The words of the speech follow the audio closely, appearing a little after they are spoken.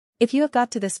If you have got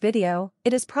to this video,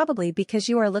 it is probably because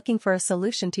you are looking for a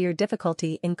solution to your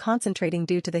difficulty in concentrating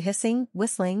due to the hissing,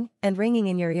 whistling, and ringing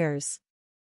in your ears.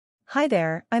 Hi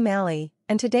there, I'm Allie,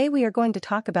 and today we are going to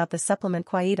talk about the supplement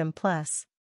Quietum Plus.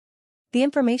 The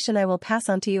information I will pass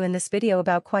on to you in this video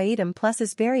about Quietum Plus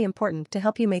is very important to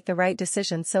help you make the right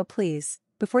decision, so please,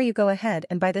 before you go ahead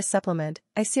and buy this supplement,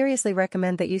 I seriously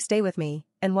recommend that you stay with me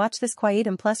and watch this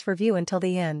Quietum Plus review until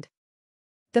the end.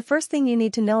 The first thing you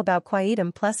need to know about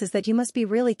Quietum Plus is that you must be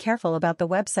really careful about the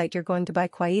website you're going to buy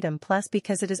Quietum Plus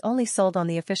because it is only sold on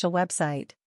the official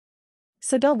website.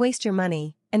 So don't waste your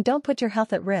money, and don't put your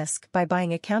health at risk by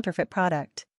buying a counterfeit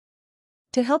product.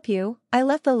 To help you, I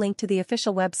left the link to the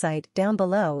official website down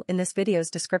below in this video's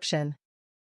description.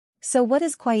 So what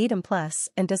is Quietum Plus,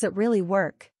 and does it really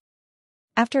work?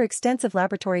 After extensive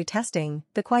laboratory testing,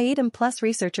 the Quietum Plus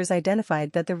researchers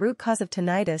identified that the root cause of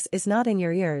tinnitus is not in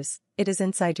your ears, it is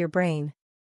inside your brain.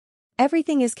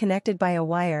 Everything is connected by a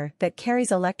wire that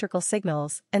carries electrical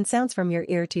signals and sounds from your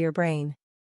ear to your brain.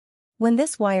 When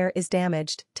this wire is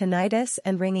damaged, tinnitus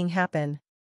and ringing happen.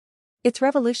 Its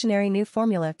revolutionary new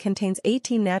formula contains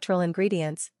 18 natural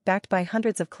ingredients, backed by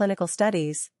hundreds of clinical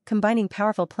studies, combining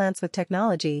powerful plants with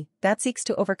technology that seeks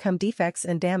to overcome defects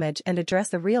and damage and address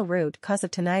the real root cause of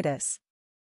tinnitus.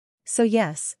 So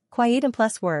yes, Quietum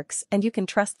Plus works and you can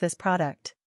trust this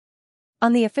product.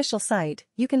 On the official site,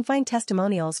 you can find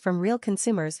testimonials from real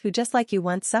consumers who just like you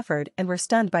once suffered and were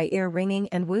stunned by ear ringing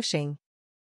and whooshing.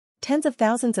 Tens of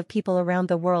thousands of people around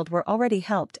the world were already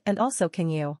helped, and also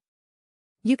can you.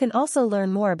 You can also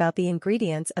learn more about the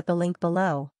ingredients at the link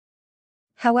below.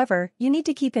 However, you need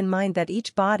to keep in mind that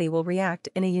each body will react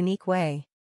in a unique way.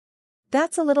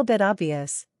 That's a little bit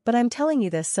obvious, but I'm telling you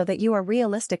this so that you are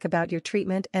realistic about your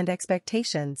treatment and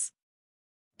expectations.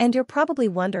 And you're probably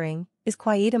wondering, is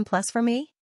Quietum Plus for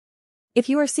me? If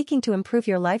you are seeking to improve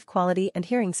your life quality and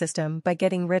hearing system by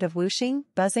getting rid of whooshing,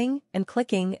 buzzing, and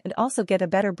clicking and also get a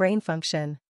better brain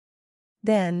function,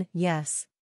 then, yes,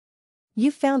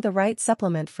 you've found the right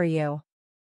supplement for you.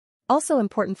 Also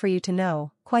important for you to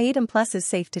know, Quietum Plus is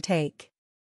safe to take.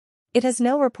 It has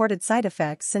no reported side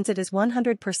effects since it is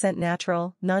 100%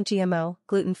 natural, non-GMO,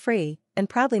 gluten-free, and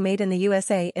proudly made in the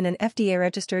USA in an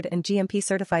FDA-registered and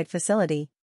GMP-certified facility.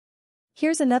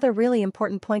 Here's another really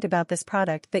important point about this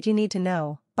product that you need to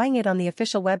know: buying it on the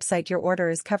official website, your order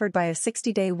is covered by a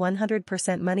 60-day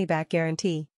 100% money-back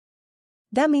guarantee.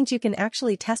 That means you can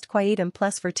actually test Quietum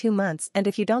Plus for 2 months, and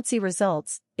if you don't see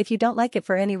results, if you don't like it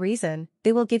for any reason,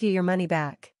 they will give you your money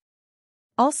back.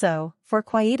 Also, for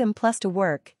Quietum Plus to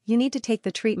work, you need to take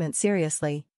the treatment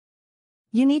seriously.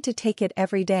 You need to take it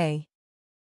every day.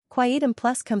 Quietum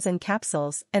Plus comes in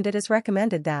capsules, and it is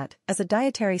recommended that, as a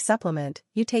dietary supplement,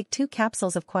 you take 2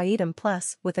 capsules of Quietum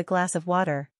Plus with a glass of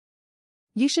water.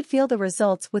 You should feel the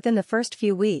results within the first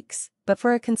few weeks, but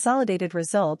for a consolidated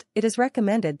result, it is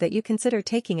recommended that you consider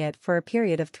taking it for a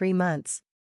period of 3 months.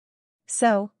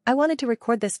 So, I wanted to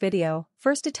record this video,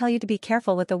 first to tell you to be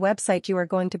careful with the website you are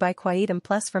going to buy Quietum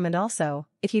Plus from, and also,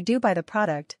 if you do buy the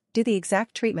product, do the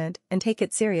exact treatment and take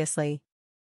it seriously.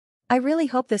 I really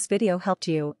hope this video helped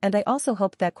you, and I also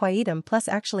hope that Quietum Plus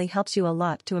actually helps you a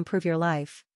lot to improve your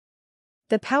life.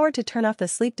 The power to turn off the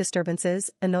sleep disturbances,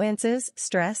 annoyances,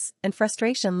 stress, and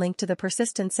frustration linked to the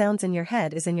persistent sounds in your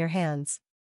head is in your hands.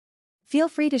 Feel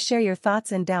free to share your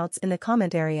thoughts and doubts in the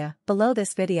comment area below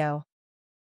this video.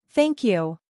 Thank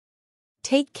you.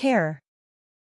 Take care.